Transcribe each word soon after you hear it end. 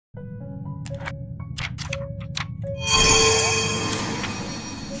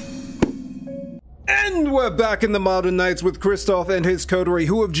And we're back in the Modern Knights with Kristoff and his coterie,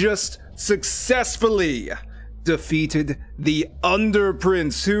 who have just successfully defeated the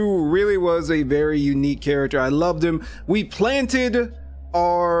Underprince, who really was a very unique character. I loved him. We planted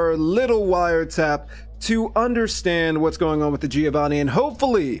our little wiretap to understand what's going on with the Giovanni and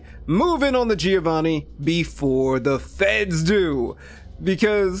hopefully move in on the Giovanni before the feds do,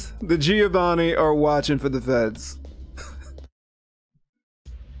 because the Giovanni are watching for the feds.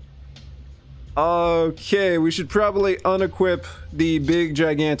 Okay, we should probably unequip the big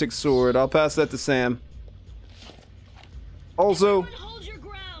gigantic sword. I'll pass that to Sam. Also,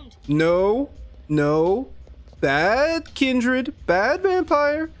 no, bad kindred, bad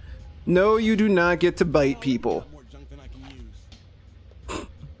vampire. No, you do not get to bite people.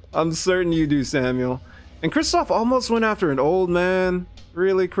 I'm certain you do, Samuel. And Kristoff almost went after an old man.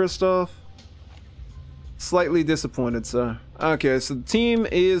 Really, Kristoff? Slightly disappointed, sir. Okay, so the team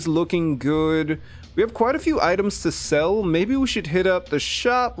is looking good. We have quite a few items to sell. Maybe we should hit up the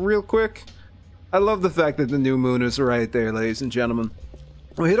shop real quick. I love the fact that the new moon is right there, ladies and gentlemen.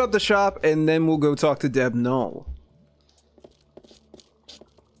 We'll hit up the shop and then we'll go talk to Deb Null.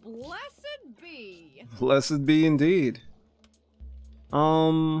 Blessed be. Blessed be indeed.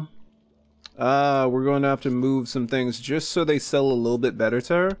 We're going to have to move some things just so they sell a little bit better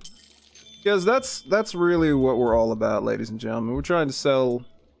to her. Because that's really what we're all about, ladies and gentlemen. We're trying to sell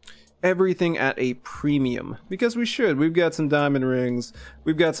everything at a premium. Because we should. We've got some diamond rings.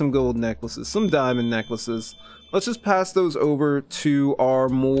 We've got some gold necklaces. Some diamond necklaces. Let's just pass those over to our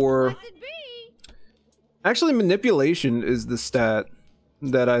more... Actually, manipulation is the stat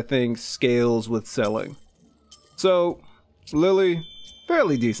that I think scales with selling. So, Lily,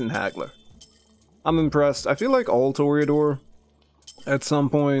 fairly decent haggler. I'm impressed. I feel like all Toreador at some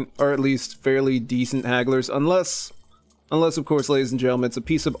point, or at least fairly decent hagglers, unless of course, ladies and gentlemen, it's a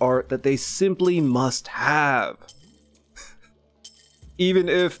piece of art that they simply must have. Even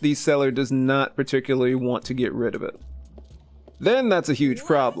if the seller does not particularly want to get rid of it. Then that's a huge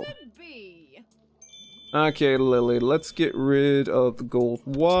problem. Okay, Lily, let's get rid of the gold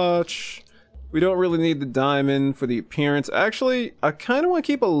watch. We don't really need the diamond for the appearance. Actually, I kind of want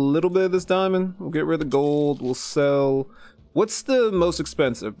to keep a little bit of this diamond. We'll get rid of the gold. We'll sell... What's the most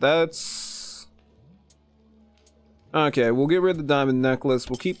expensive? That's... Okay, we'll get rid of the diamond necklace.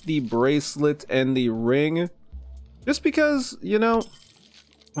 We'll keep the bracelet and the ring. Just because, you know,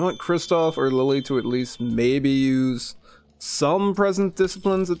 I want Kristoff or Lily to at least maybe use some present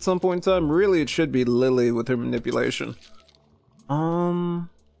disciplines at some point in time. Really, it should be Lily with her manipulation.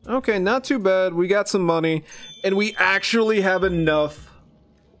 Okay, not too bad. We got some money, and we actually have enough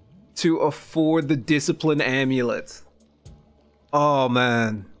to afford the discipline amulet. Oh,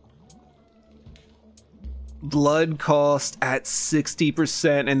 man. Blood cost at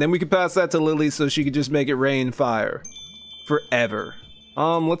 60%, and then we could pass that to Lily so she could just make it rain fire. Forever.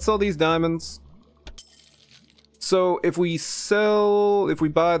 Let's sell these diamonds. So, if we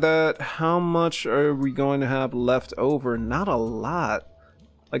buy that, how much are we going to have left over? Not a lot.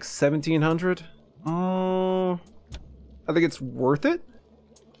 Like 1,700? I think it's worth it.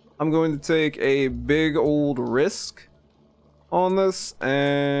 I'm going to take a big old risk on this,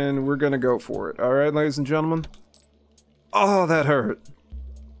 and we're gonna go for it. Alright, ladies and gentlemen. Oh, that hurt.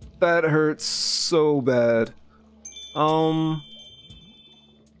 That hurt so bad. Of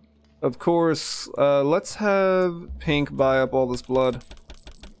course, let's have Pink buy up all this blood.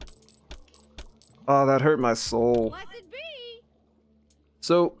 Oh, that hurt my soul.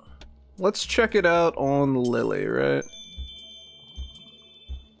 So, let's check it out on Lily, right?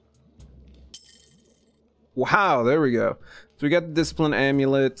 Wow, there we go. So we got the discipline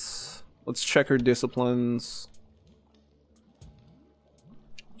amulets. Let's check her disciplines.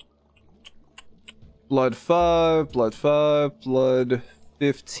 Blood 5, blood 5, blood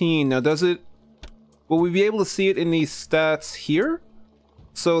 15. Now does it... Will we be able to see it in these stats here?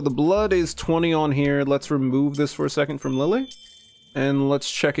 So the blood is 20 on here. Let's remove this for a second from Lily. And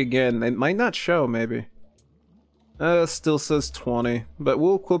let's check again. It might not show, maybe. Still says 20. But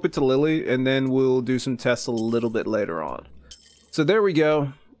we'll equip it to Lily, and then we'll do some tests a little bit later on. So there we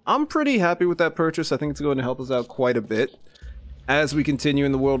go. I'm pretty happy with that purchase. I think it's going to help us out quite a bit as we continue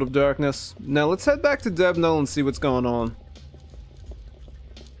in the world of darkness. Now let's head back to Deb Null and see what's going on.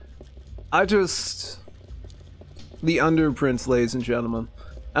 The Underprince, ladies and gentlemen.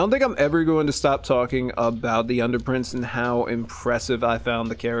 I don't think I'm ever going to stop talking about the Underprince and how impressive I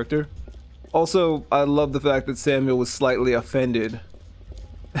found the character. Also, I love the fact that Samuel was slightly offended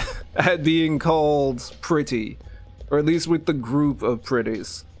at being called pretty. Or at least with the group of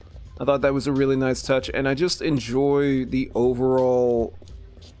pretties. I thought that was a really nice touch, and I just enjoy the overall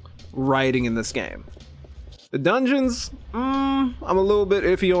writing in this game. The dungeons, I'm a little bit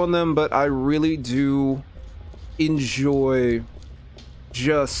iffy on them, but I really do enjoy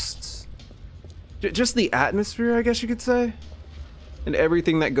just the atmosphere, I guess you could say, and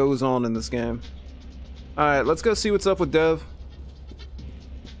everything that goes on in this game. All right, let's go see what's up with Dev.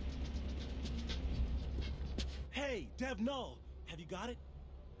 Hey, Dev Null, have you got it?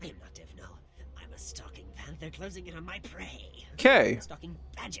 I am not Dev Null. I'm a stalking panther closing in on my prey. Okay. Stalking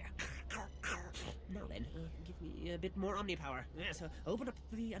badger. Now then, give me a bit more omni power. Yes, open up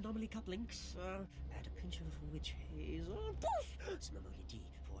the anomaly cup links. Add a pinch of witch haze. Poof! Some ammonia D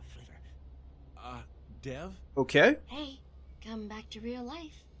for flavor. Dev? Okay. Hey, come back to real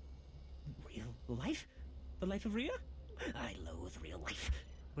life. Real life? The life of Rhea? I loathe real life.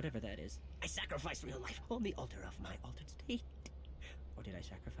 Whatever that is. I sacrificed real life on the altar of my altered state. Or did I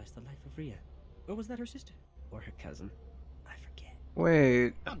sacrifice the life of Rhea? Or was that her sister? Or her cousin? I forget.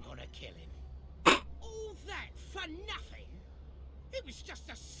 Wait. I'm gonna kill him. All that for nothing? It was just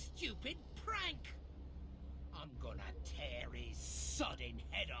a stupid prank. I'm gonna tear his sodding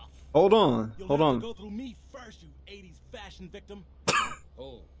head off. Hold on. You'll Hold have on. to go through me first, you 80s fashion victim.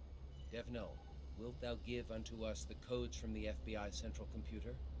 Oh, Devno, wilt thou give unto us the codes from the FBI central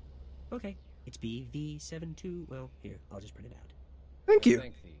computer? Okay. It's BV72. Well, here, I'll just print it out. Thank you.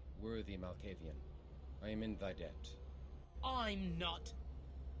 Thank thee, worthy Malkavian. I am in thy debt. I'm not.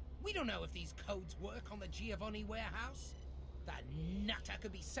 We don't know if these codes work on the Giovanni warehouse. That nutter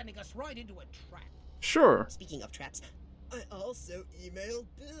could be sending us right into a trap. Sure. Speaking of traps, I also emailed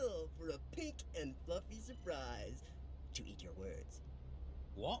Bill for a pink and fluffy surprise. To eat your words.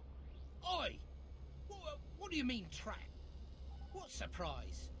 What? Oi! What do you mean trap? What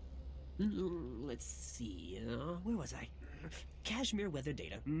surprise? Let's see. Where was I? Cashmere weather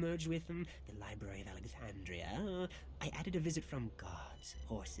data merged with the Library of Alexandria. I added a visit from gods,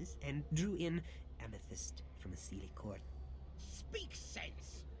 horses, and drew in amethyst from a Sealy court. Speak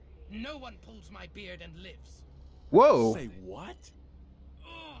sense. No one pulls my beard and lives. Whoa. Say what?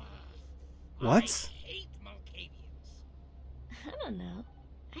 Ugh. What? I hate Malkavians. I don't know.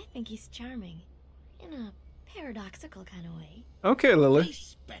 I think he's charming. In a paradoxical kind of way. Okay, Lily.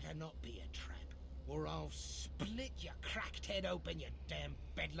 This better not be a trap, or I'll split your cracked head open, you damn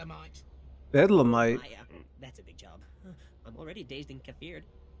bedlamite. Bedlamite. That's a big job. I'm already dazed and kafired.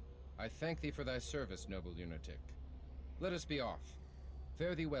 I thank thee for thy service, noble lunatic. Let us be off.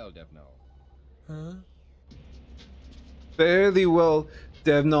 Fare thee well, Devno. Huh? Fairly well,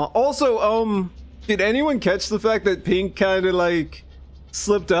 Devna. Also, did anyone catch the fact that Pink kind of like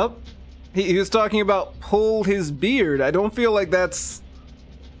slipped up? He was talking about pull his beard. I don't feel like that's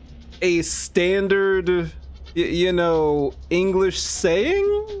a standard, you know, English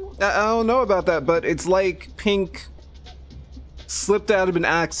saying. I don't know about that, but it's like Pink slipped out of an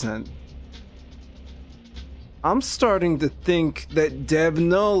accent. I'm starting to think that Dev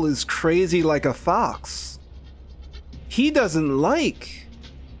Null is crazy like a fox. He doesn't like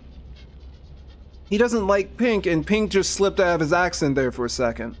Pink, and Pink just slipped out of his accent there for a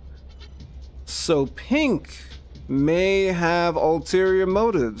second. So Pink may have ulterior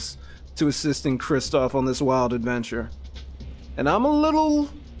motives to assisting Kristoff on this wild adventure. And I'm a little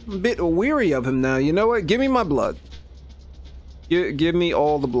bit weary of him now. You know what? Give me my blood. Give me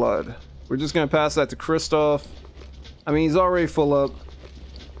all the blood. We're just gonna pass that to Kristoff. I mean, he's already full up.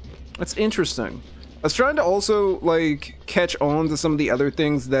 That's interesting. I was trying to also, like, catch on to some of the other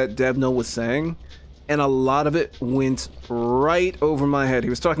things that Devno was saying, and a lot of it went right over my head. He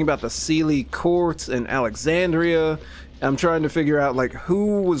was talking about the Sealy courts in Alexandria. I'm trying to figure out, like,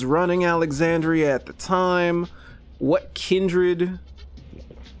 who was running Alexandria at the time, what kindred,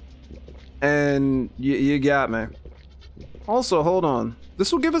 and you got me. Also, hold on.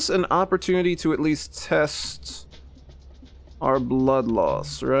 This will give us an opportunity to at least test our blood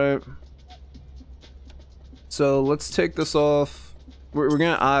loss, right? So let's take this off. We're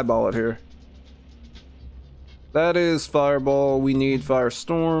gonna eyeball it here. That is Fireball. We need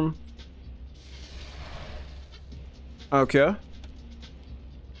Firestorm. Okay.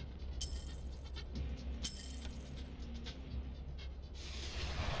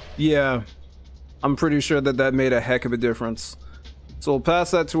 Yeah. I'm pretty sure that that made a heck of a difference. So we'll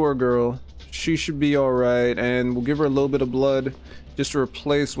pass that to our girl. She should be alright, and we'll give her a little bit of blood just to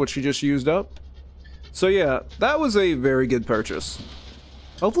replace what she just used up. So yeah, that was a very good purchase.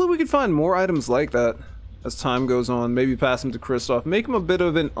 Hopefully we can find more items like that as time goes on. Maybe pass them to Kristoff. Make him a bit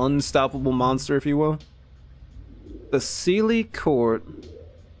of an unstoppable monster, if you will. The Sealy Court.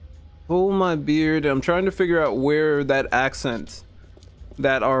 Pull my beard. I'm trying to figure out where that accent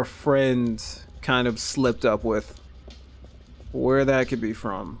that our friend kind of slipped up with. where that could be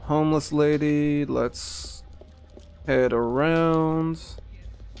from. Homeless lady. Let's head around.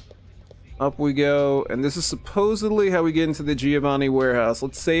 Up we go. And this is supposedly how we get into the Giovanni warehouse.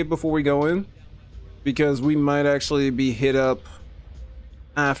 Let's save before we go in, because we might actually be hit up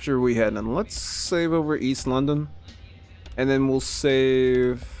after we head in. Let's save over East London, and then we'll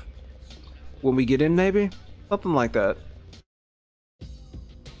save when we get in, maybe? Something like that.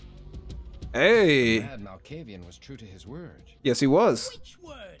 Hey! Mad Malkavian was true to his word. Yes, he was. Which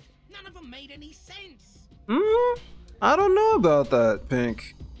word? None of them made any sense. I don't know about that,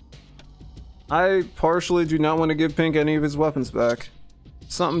 Pink. I partially do not want to give Pink any of his weapons back.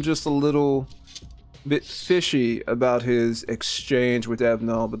 Something just a little bit fishy about his exchange with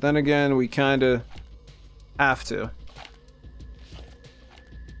Evnol, but then again, we kind of have to.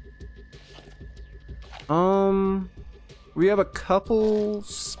 We have a couple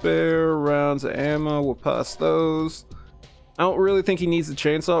spare rounds of ammo. We'll pass those. I don't really think he needs the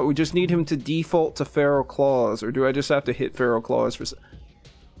chainsaw. We just need him to default to Feral Claws, or do I just have to hit Feral Claws for...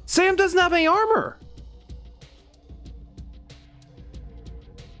 Sam doesn't have any armor!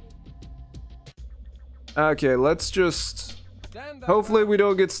 Okay, let's just... Hopefully we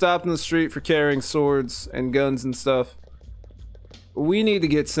don't get stopped in the street for carrying swords and guns and stuff. We need to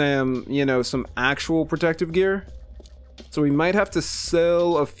get Sam, you know, some actual protective gear. So we might have to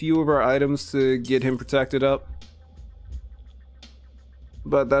sell a few of our items to get him protected up.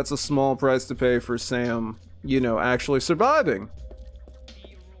 But that's a small price to pay for Sam, you know, actually surviving.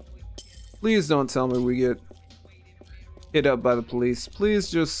 Please don't tell me we get hit up by the police. Please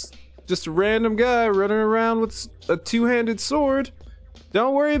just a random guy running around with a two-handed sword.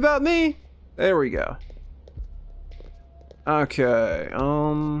 Don't worry about me. There we go. Okay,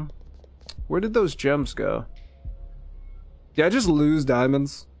 where did those gems go? Did I just lose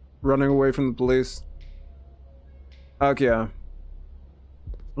diamonds running away from the police? Okay.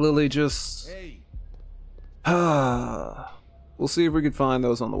 Lily, just... Hey. We'll see if we can find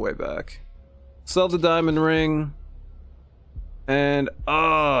those on the way back. Sell the diamond ring. And,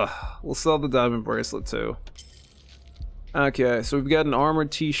 we'll sell the diamond bracelet too. Okay, so we've got an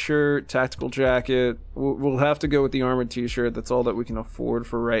armored t-shirt, tactical jacket. We'll have to go with the armored t-shirt. That's all that we can afford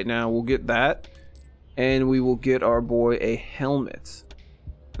for right now. We'll get that. And we will get our boy a helmet.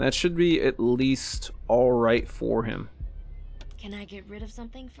 That should be at least alright for him. Can I get rid of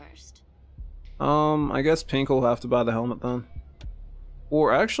something first? I guess Pink will have to buy the helmet then.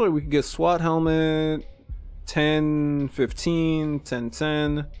 Or actually, we could get SWAT helmet, 10, 15, 10,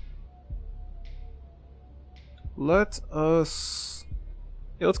 10. Let us...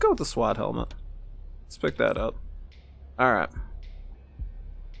 Yeah, let's go with the SWAT helmet. Let's pick that up. Alright.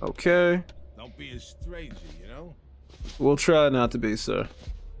 Okay. Don't be a stranger, you know? We'll try not to be, sir.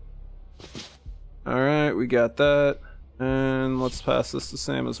 Alright, we got that. And let's pass this to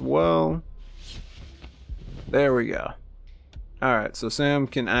Sam as well. There we go. Alright, so Sam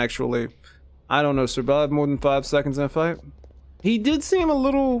can actually, I don't know, survive more than 5 seconds in a fight. He did seem a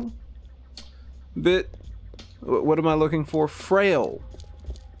little bit, what am I looking for? Frail.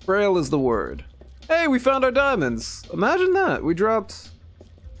 Frail is the word. Hey, we found our diamonds. Imagine that. We dropped,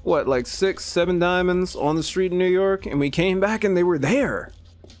 what, like 6, 7 diamonds on the street in New York, and we came back and they were there.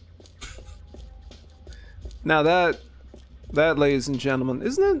 Now that, ladies and gentlemen,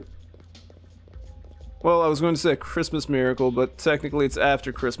 isn't it? Well, I was going to say a Christmas miracle, but technically it's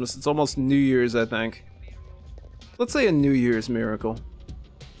after Christmas. It's almost New Year's, I think. Let's say a New Year's miracle.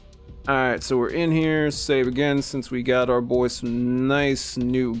 Alright, so we're in here. Save again since we got our boy some nice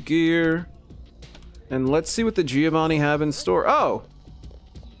new gear. And let's see what the Giovanni have in store. Oh!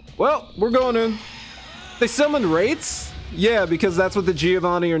 Well, we're going in. They summoned wraiths? Yeah, because that's what the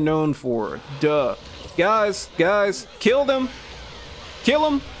Giovanni are known for. Duh. Guys, kill them. Kill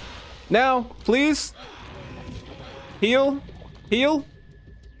them. Now, please. Heal. Heal.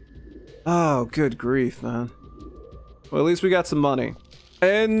 Oh, good grief, man. Well, at least we got some money.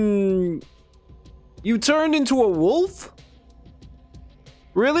 And you turned into a wolf?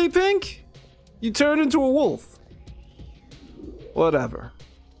 Really, Pink? You turned into a wolf. Whatever.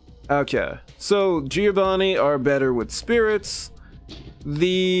 Okay, so Giovanni are better with spirits.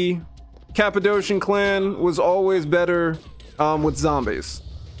 The Cappadocian clan was always better with zombies.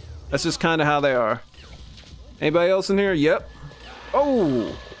 That's just kind of how they are. Anybody else in here? Yep.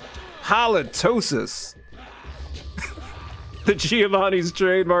 Oh, halitosis. The Giovanni's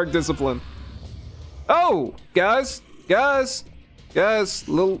trademark discipline. Oh, guys,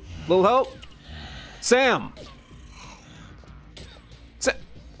 little help. Sam.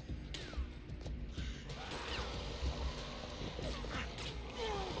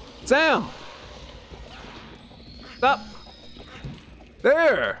 Sam. Stop.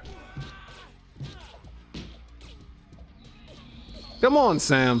 There! Come on,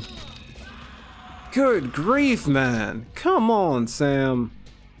 Sam. Good grief, man. Come on, Sam.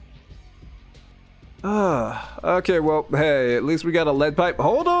 Okay, well, hey, at least we got a lead pipe.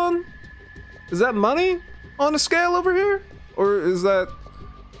 Hold on. Is that money on a scale over here? Or is that...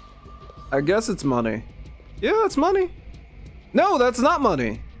 I guess it's money. Yeah, that's money. No, that's not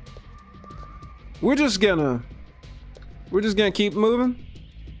money. We're just gonna keep moving.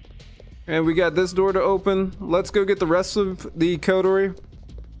 And we got this door to open. Let's go get the rest of the coterie.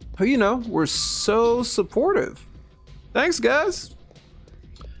 Who, you know, we're so supportive. Thanks, guys.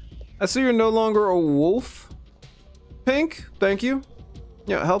 I see you're no longer a wolf. Pink, thank you.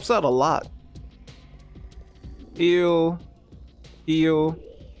 Yeah, it helps out a lot. Heal. Heal.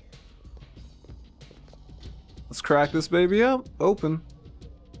 Let's crack this baby up. Open.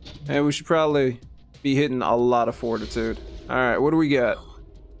 And we should probably be hitting a lot of fortitude. Alright, what do we got? Look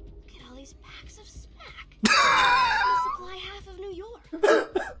at all these packs of smack. We'll supply half of New York.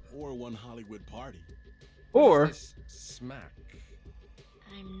 Or one Hollywood party. Or... This smack.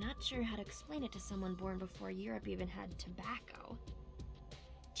 I'm not sure how to explain it to someone born before Europe even had tobacco.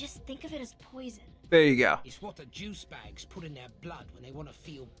 Just think of it as poison. There you go. It's what the juice bags put in their blood when they want to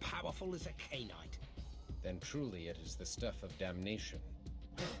feel powerful as a canite. Then truly it is the stuff of damnation.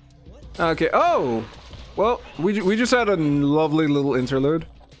 Okay, oh! Well, we just had a lovely little interlude.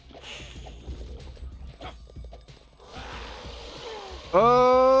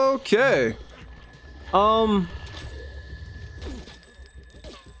 Okay.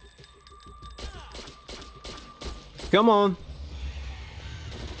 Come on.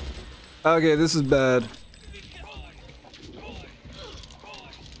 Okay, this is bad.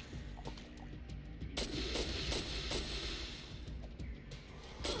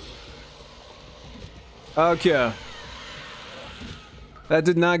 Okay. That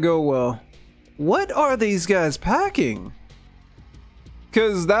did not go well. What are these guys packing?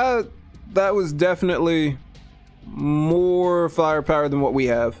 Because that was definitely more firepower than what we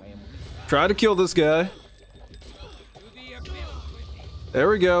have. Try to kill this guy. There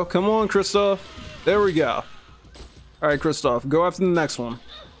we go. Come on, Christoph. There we go. Alright, Christoph. Go after the next one.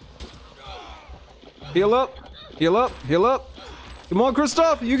 Heal up. Heal up. Heal up. Come on,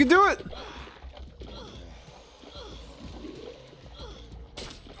 Christoph. You can do it.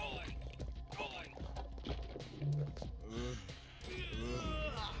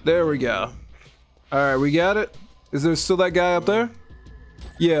 There we go. Alright, we got it. Is there still that guy up there?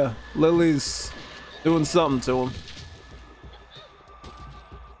 Yeah, Lily's doing something to him.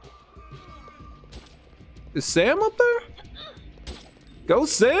 Is Sam up there? Go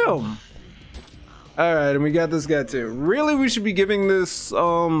Sam! Alright, and we got this guy too. Really, we should be giving this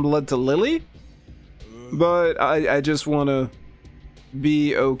blood to Lily? But I just want to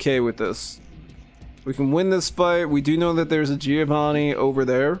be okay with this. We can win this fight. We do know that there's a Giovanni over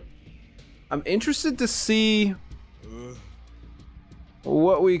there. I'm interested to see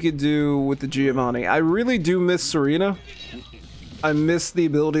what we could do with the Giovanni. I really do miss Serena. I miss the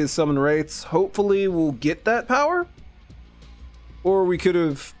ability to summon wraiths. Hopefully we'll get that power. Or we could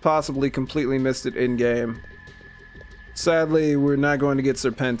have possibly completely missed it in-game. Sadly, we're not going to get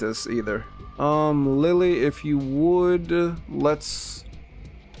Serpentis either. Lily, if you would, let's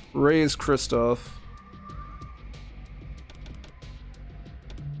raise Christoph.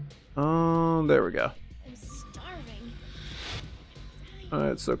 There we go. I'm starving.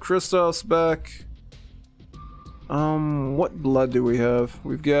 Alright, so Christoph's back. What blood do we have?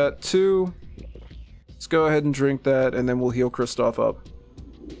 We've got 2. Let's go ahead and drink that, and then we'll heal Christoph up.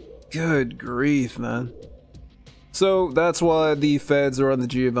 Good grief, man. So that's why the feds are on the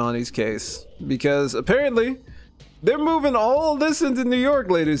Giovanni's case. Because apparently, they're moving all this into New York,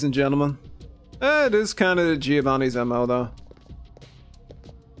 ladies and gentlemen. It is kind of Giovanni's MO, though.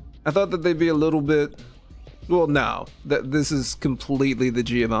 I thought that they'd be a little bit... Well, no. This is completely the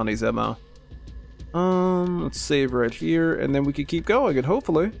Giovanni's MO. Let's save right here, and then we can keep going, and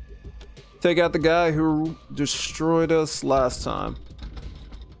hopefully take out the guy who destroyed us last time.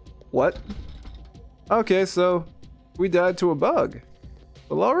 What? Okay, so we died to a bug.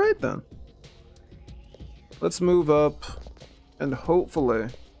 Well, alright then. Let's move up and hopefully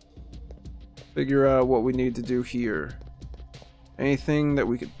figure out what we need to do here. Anything that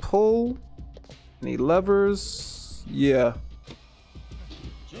we could pull? Any levers? Yeah.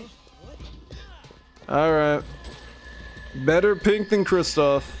 Alright. Better Pink than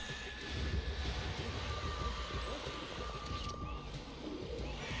Christoph.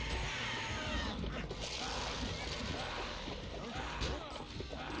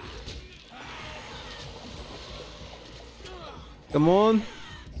 Come on.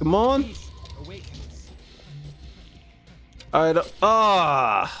 Come on. Alright.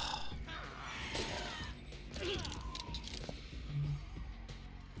 Ah.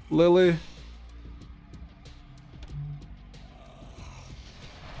 Lily.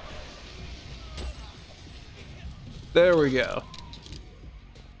 There we go.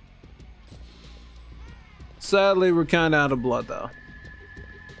 Sadly, we're kind of out of blood, though.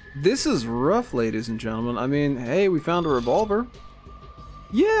 This is rough, ladies and gentlemen. I mean, hey, we found a revolver.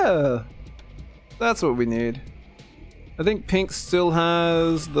 Yeah! That's what we need. I think Pink still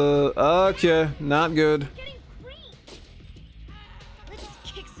has the... Okay, not good. Let's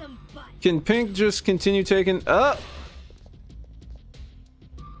kick some butt. Can Pink just continue taking... Up?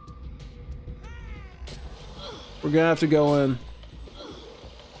 We're gonna have to go in.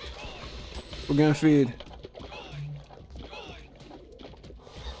 We're gonna feed.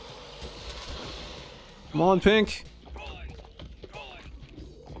 Come on, Pink.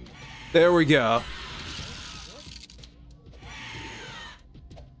 There we go.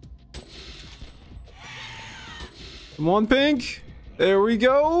 Come on, Pink. There we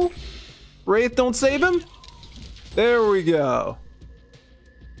go. Wraith, don't save him. There we go.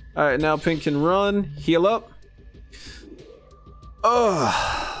 Alright, now Pink can run. Heal up.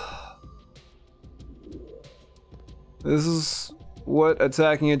 Ugh. This is what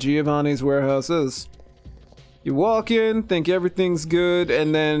attacking a Giovanni's warehouse is. You walk in, think everything's good,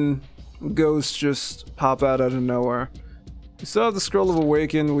 and then ghosts just pop out of nowhere. We still have the Scroll of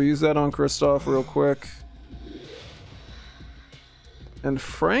Awaken. We'll use that on Kristoff real quick. And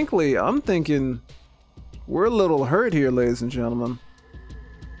frankly, I'm thinking we're a little hurt here, ladies and gentlemen.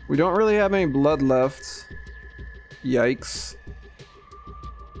 We don't really have any blood left. Yikes.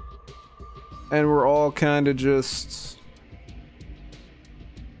 And we're all kind of just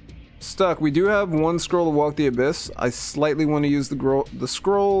stuck. We do have one scroll to walk the abyss. I slightly want to use the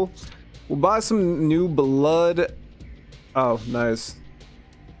scroll. We'll buy some new blood. Oh, nice.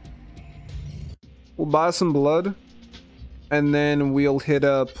 We'll buy some blood. And then we'll hit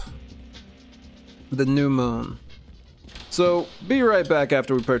up the new moon. So, be right back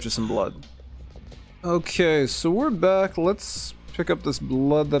after we purchase some blood. Okay, so we're back. Let's pick up this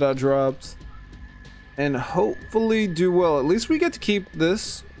blood that I dropped. And hopefully do well. At least we get to keep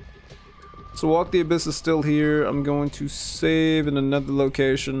this. So Walk the Abyss is still here. I'm going to save in another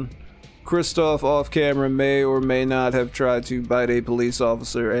location. Kristoff off camera may or may not have tried to bite a police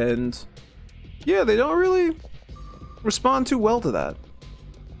officer, and yeah, they don't really respond too well to that.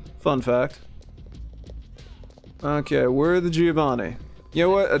 Fun fact. Okay, where are the Giovanni? You know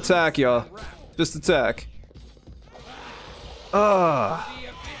what? Attack, y'all. Just attack. I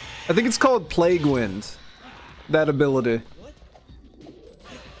think it's called Plague Wind. That ability.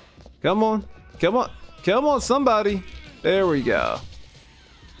 Come on. Come on. Come on, somebody. There we go.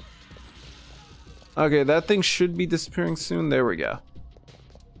 Okay, that thing should be disappearing soon. There we go.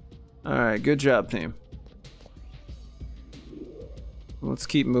 Alright, good job, team. Let's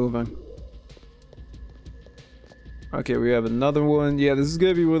keep moving. Okay, we have another one. Yeah, this is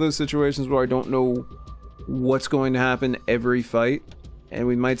gonna be one of those situations where I don't know what's going to happen every fight, and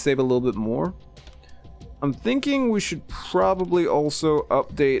we might save a little bit more. I'm thinking we should probably also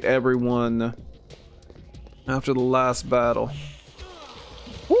update everyone after the last battle.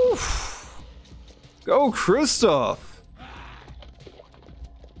 Woof! Go, Kristoff!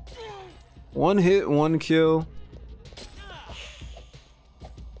 One hit, one kill.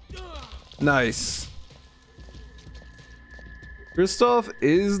 Nice. Kristoff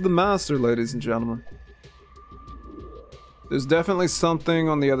is the master, ladies and gentlemen. There's definitely something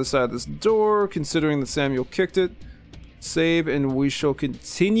on the other side of this door, considering that Samuel kicked it. Save, and we shall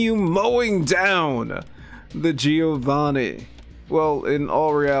continue mowing down the Giovanni. Well, in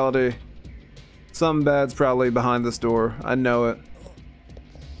all reality, something bad's probably behind this door. I know it.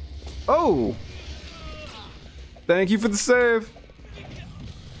 Oh! Thank you for the save.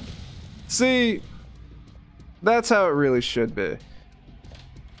 See, that's how it really should be.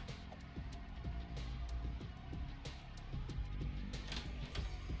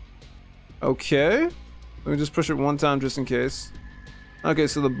 Okay. Let me just push it one time just in case. Okay,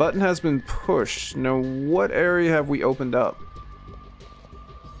 so the button has been pushed. Now, what area have we opened up?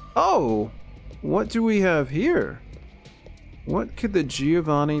 Oh! What do we have here? What could the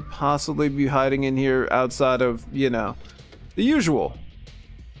Giovanni possibly be hiding in here outside of, you know, the usual?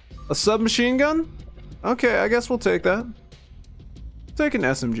 A submachine gun? Okay, I guess we'll take that. Take an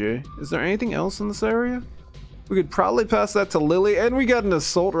SMG. Is there anything else in this area? We could probably pass that to Lily, and we got an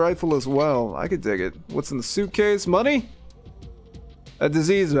assault rifle as well. I could dig it. What's in the suitcase? Money? A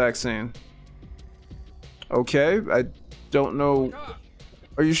disease vaccine. Okay, I don't know.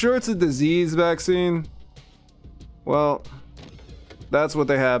 Are you sure it's a disease vaccine? Well, that's what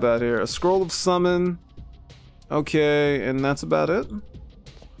they have out here. A scroll of summon. Okay, and that's about it.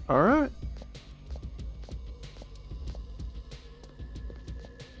 All right.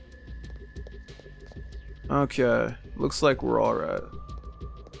 Okay, looks like we're all right.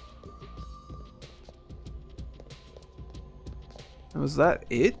 Was that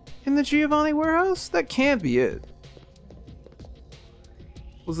it in the Giovanni warehouse? That can't be it.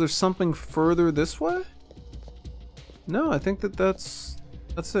 Was there something further this way? No, I think that's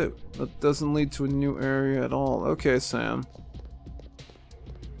it. That doesn't lead to a new area at all. Okay, Sam.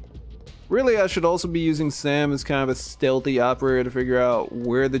 Really, I should also be using Sam as kind of a stealthy operator to figure out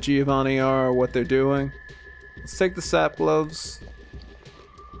where the Giovanni are, what they're doing. Let's take the sap gloves.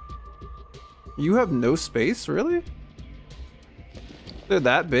 You have no space, really? They're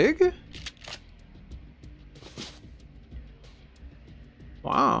that big?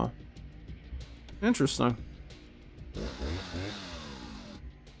 Wow. Interesting.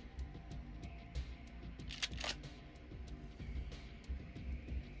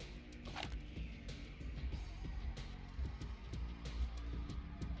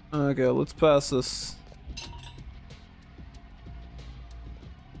 Okay, let's pass this.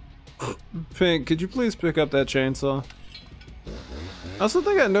 Pink, could you please pick up that chainsaw? I also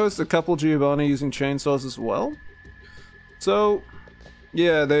think I noticed a couple Giovanni using chainsaws as well. So,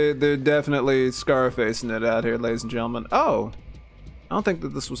 yeah, they're definitely Scarfacing it out here, ladies and gentlemen. Oh, I don't think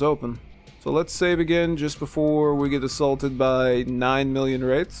that this was open. So let's save again just before we get assaulted by 9 million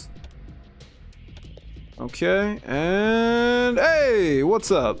wraiths. Okay, and hey,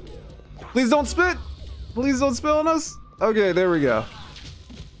 what's up? Please don't spit! Please don't spill on us! Okay, there we go.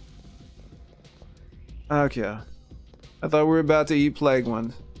 Okay. I thought we were about to eat Plague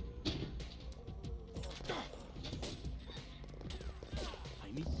Wind.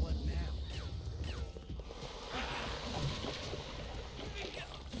 I need blood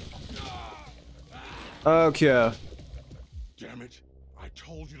now. Okay. Damn it. I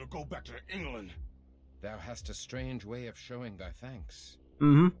told you to go back to England. Thou hast a strange way of showing thy thanks.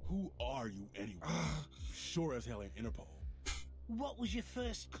 Mm-hmm. Who are you anyway? Sure as hell ain't Interpol. What was your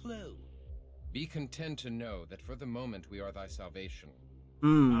first clue? Be content to know that for the moment we are thy salvation. I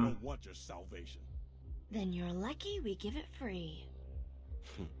Hmm. don't want your salvation. Then you're lucky we give it free.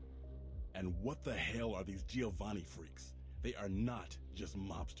 And what the hell are these Giovanni freaks? They are not just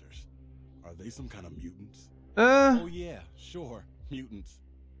mobsters. Are they some kind of mutants? Oh yeah, sure, mutants.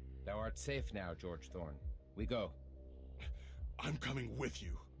 Thou art safe now, George Thorne. We go. I'm coming with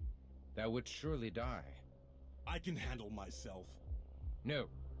you. Thou wouldst surely die. I can handle myself. No.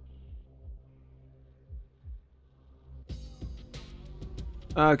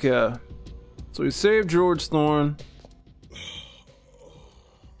 Okay. So we saved George Thorne.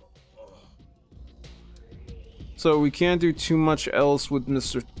 So we can't do too much else with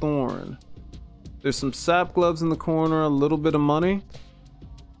Mr. Thorne. There's some sap gloves in the corner, a little bit of money.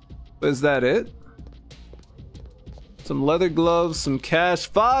 But is that it? Some leather gloves, some cash,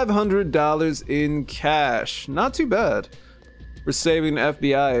 $500 in cash. Not too bad for saving an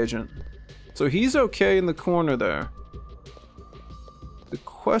FBI agent. So he's okay in the corner there. The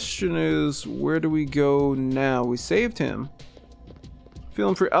question is, where do we go now? We saved him.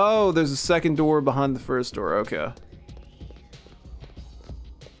 Feeling free. Oh, there's a second door behind the first door. Okay.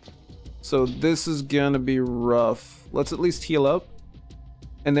 So this is gonna be rough. Let's at least heal up.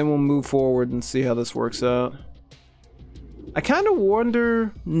 And then we'll move forward and see how this works out. I kind of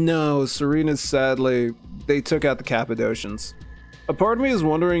wonder... No, Serena's sadly... They took out the Cappadocians. A part of me is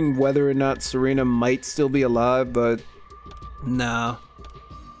wondering whether or not Serena might still be alive, but... Nah.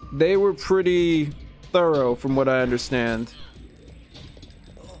 They were pretty thorough from what I understand.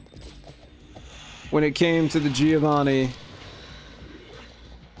 When it came to the Giovanni.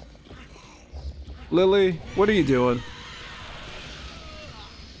 Lily, what are you doing?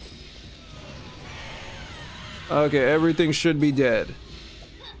 Okay, everything should be dead.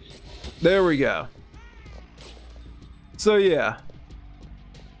 There we go. So yeah.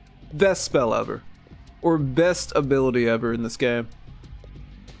 Best spell ever. Or best ability ever in this game.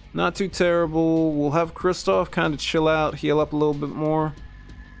 Not too terrible. We'll have Kristoff kind of chill out, heal up a little bit more.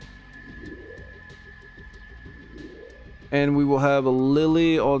 And we will have a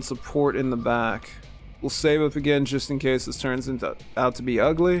Lily on support in the back. We'll save up again just in case this turns out to be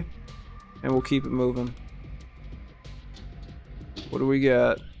ugly. And we'll keep it moving. What do we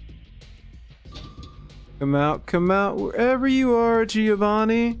got? Come out wherever you are,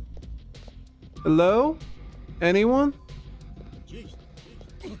 Giovanni. Hello? Anyone?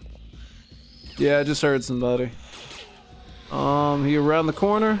 Yeah, I just heard somebody. He around the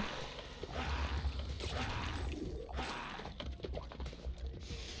corner.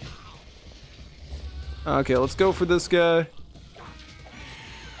 Okay, let's go for this guy.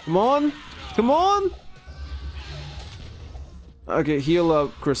 Come on! Come on! Okay, heal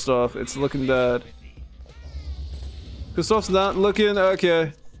up, Kristoff. It's looking bad. Kristoff's not looking...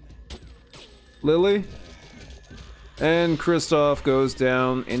 Okay. Lily. And Kristoff goes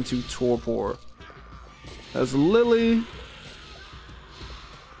down into torpor. As Lily...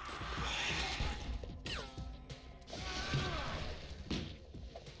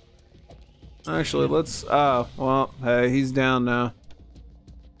 Actually, let's... Oh, well, hey, he's down now.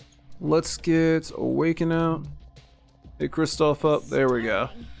 Let's get Awaken out. Hey, Kristoff up. There we go.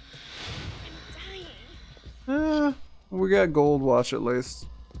 We got Gold Watch at least.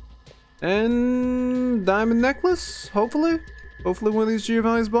 And Diamond Necklace, hopefully? Hopefully one of these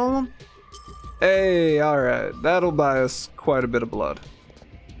Giovanni's balling. Hey, alright. That'll buy us quite a bit of blood.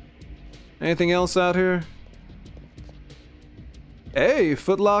 Anything else out here? Hey,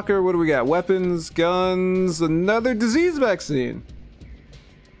 Footlocker, what do we got? Weapons, guns, another disease vaccine.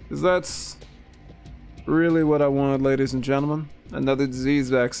 Because that's really what I wanted, ladies and gentlemen. Another disease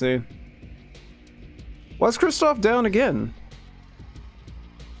vaccine. Why's Kristoff down again?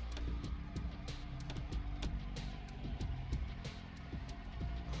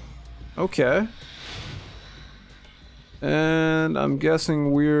 Okay. And I'm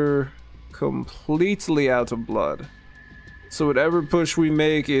guessing we're completely out of blood. So whatever push we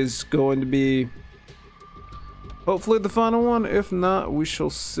make is going to be hopefully the final one. If not, we shall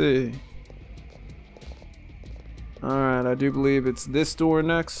see. Alright, I do believe it's this door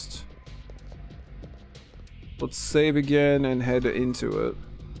next. Let's save again and head into it.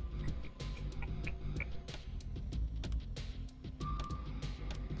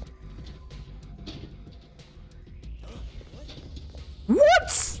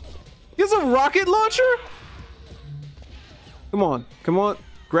 What? He has a rocket launcher? Come on, come on.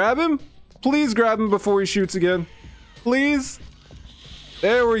 Grab him. Please grab him before he shoots again. Please.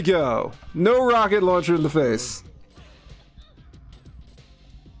 There we go. No rocket launcher in the face.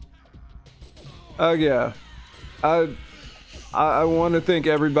 Oh yeah. I want to think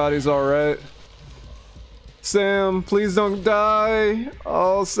everybody's alright. Sam, please don't die.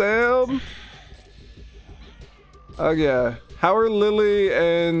 Oh, Sam. Okay. How are Lily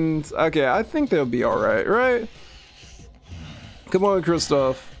and... Okay, I think they'll be alright, right? Come on,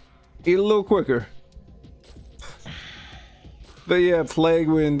 Kristoff. Eat a little quicker. But yeah, Plague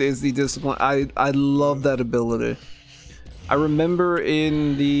Wind is the discipline. I love that ability. I remember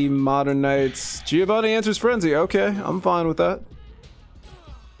in the Modern Knights, Giovanni enters Frenzy. Okay, I'm fine with that.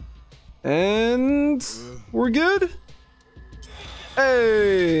 And we're good?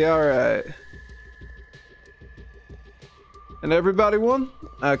 Hey, alright. And everybody won?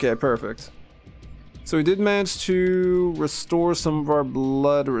 Okay, perfect. So we did manage to restore some of our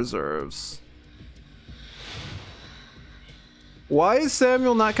blood reserves. Why is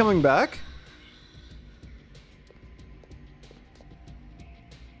Samuel not coming back?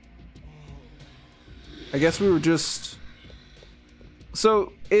 I guess we were just...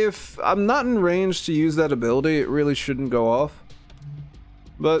 So, if I'm not in range to use that ability, it really shouldn't go off.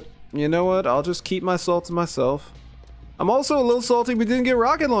 But, you know what? I'll just keep my salt to myself. I'm also a little salty we didn't get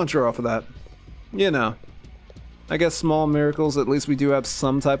rocket launcher off of that. You know. I guess small miracles, at least we do have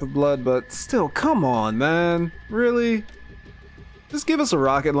some type of blood, but still, come on, man. Really? Just give us a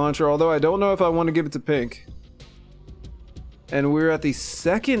rocket launcher, although I don't know if I want to give it to Pink. And we're at the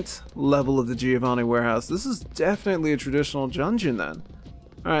second level of the Giovanni warehouse. This is definitely a traditional dungeon then.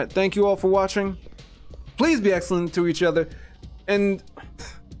 Alright, thank you all for watching. Please be excellent to each other. And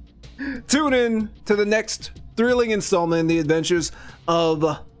tune in to the next thrilling installment in the adventures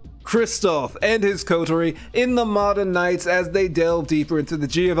of Kristoff and his coterie in the Modern Knights as they delve deeper into the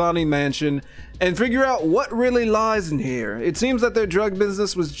Giovanni mansion and figure out what really lies in here. It seems that their drug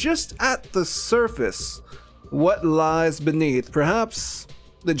business was just at the surface. What lies beneath? Perhaps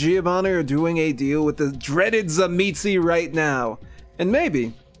the Giovanni are doing a deal with the dreaded Zamitzi right now, and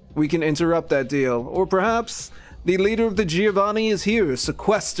maybe we can interrupt that deal. Or perhaps the leader of the Giovanni is here,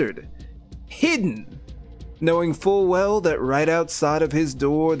 sequestered, hidden, knowing full well that right outside of his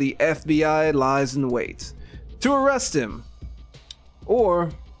door the FBI lies in wait to arrest him.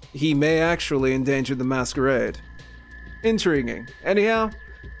 Or he may actually endanger the Masquerade. Intriguing. Anyhow,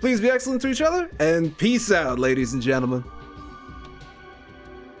 please be excellent to each other, and peace out, ladies and gentlemen.